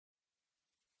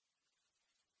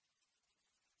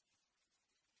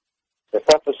The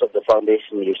purpose of the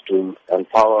foundation is to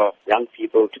empower young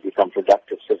people to become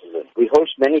productive citizens. We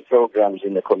host many programs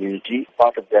in the community,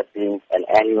 part of that being an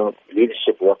annual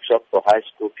leadership workshop for high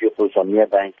school pupils from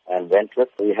Merebank and Wentworth.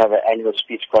 We have an annual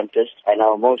speech contest, and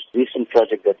our most recent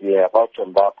project that we are about to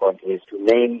embark on is to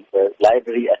name the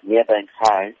library at Merebank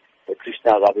High the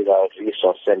Krishna Rabilal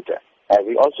Resource Center.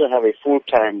 We also have a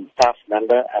full-time staff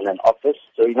member and an office.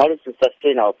 So in order to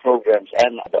sustain our programs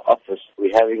and the office,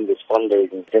 we're having this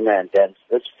fundraising dinner and dance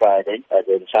this Friday at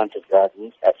the Enchanted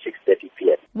Gardens at 6:30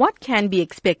 p.m. What can be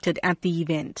expected at the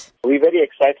event? We're very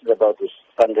excited about this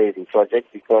fundraising project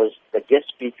because the guest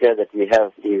speaker that we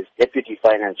have is Deputy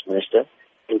Finance Minister,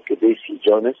 Nkubisi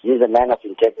Jonas. He is a man of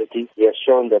integrity. He has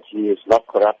shown that he is not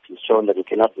corrupt. He's shown that he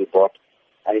cannot be bought.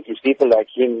 And it is people like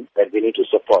him that we need to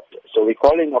support. So we're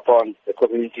calling upon the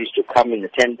communities to come and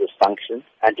attend this function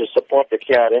and to support the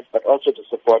KRF, but also to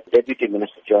support Deputy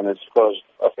Minister Jonas because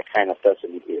of the kind of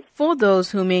person he is. For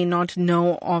those who may not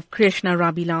know of Krishna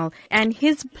Rabilal and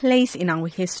his place in our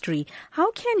history,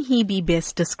 how can he be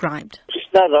best described?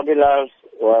 Krishna Rabilal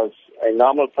was a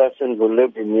normal person who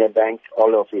lived in Merebank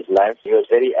all of his life. He was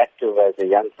very active as a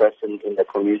young person in the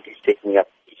community, taking up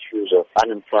issues of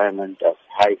unemployment, of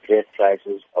high grade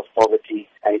prices, of poverty.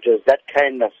 And it was that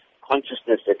kind of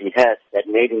consciousness that he had that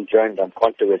made him join the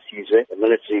Umkhonto Wesizwe, the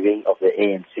military wing of the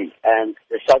ANC. And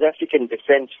the South African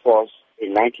Defence Force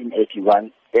in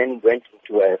 1981 then went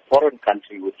into a foreign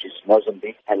country, which is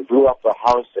Mozambique, and blew up a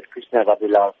house that Krishna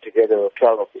Rabilal, together with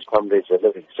 12 of his comrades, were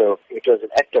living. So it was an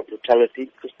act of brutality.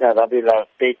 Krishna Rabilal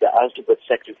paid the ultimate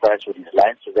sacrifice with his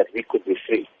life so that we could be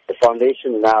free. The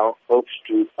foundation now hopes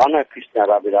to honor Krishna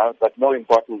Rabilal, but more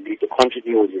importantly, to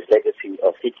continue with his legacy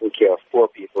of taking care of poor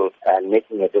people and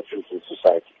making a difference in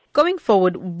society. Going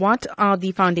forward, what are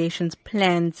the foundation's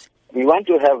plans? We want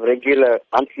to have regular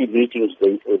monthly meetings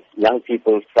with young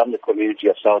people from the community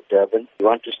of South Durban. We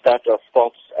want to start off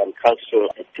sports and cultural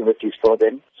activities for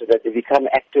them so that they become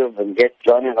active and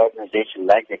join an organization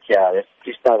like the KRF.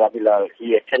 Krishna Rabilal,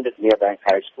 he attended Merebank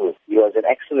High School. He was an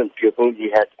excellent pupil.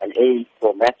 He had an A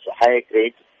for maths, a higher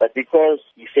grade. But because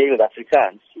he failed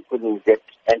Afrikaans, he couldn't get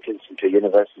entrance into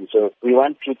university. So we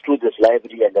want to, through this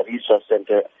library and the resource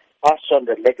center, pass on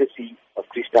the legacy of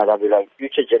Krishna Rabilal.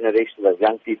 Future generations of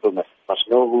young people must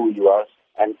know who he was.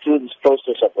 And through this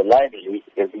process of the library,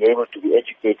 they'll be able to be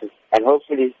educated. And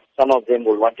hopefully some of them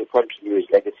will want to continue his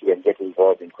legacy and get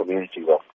involved in community work.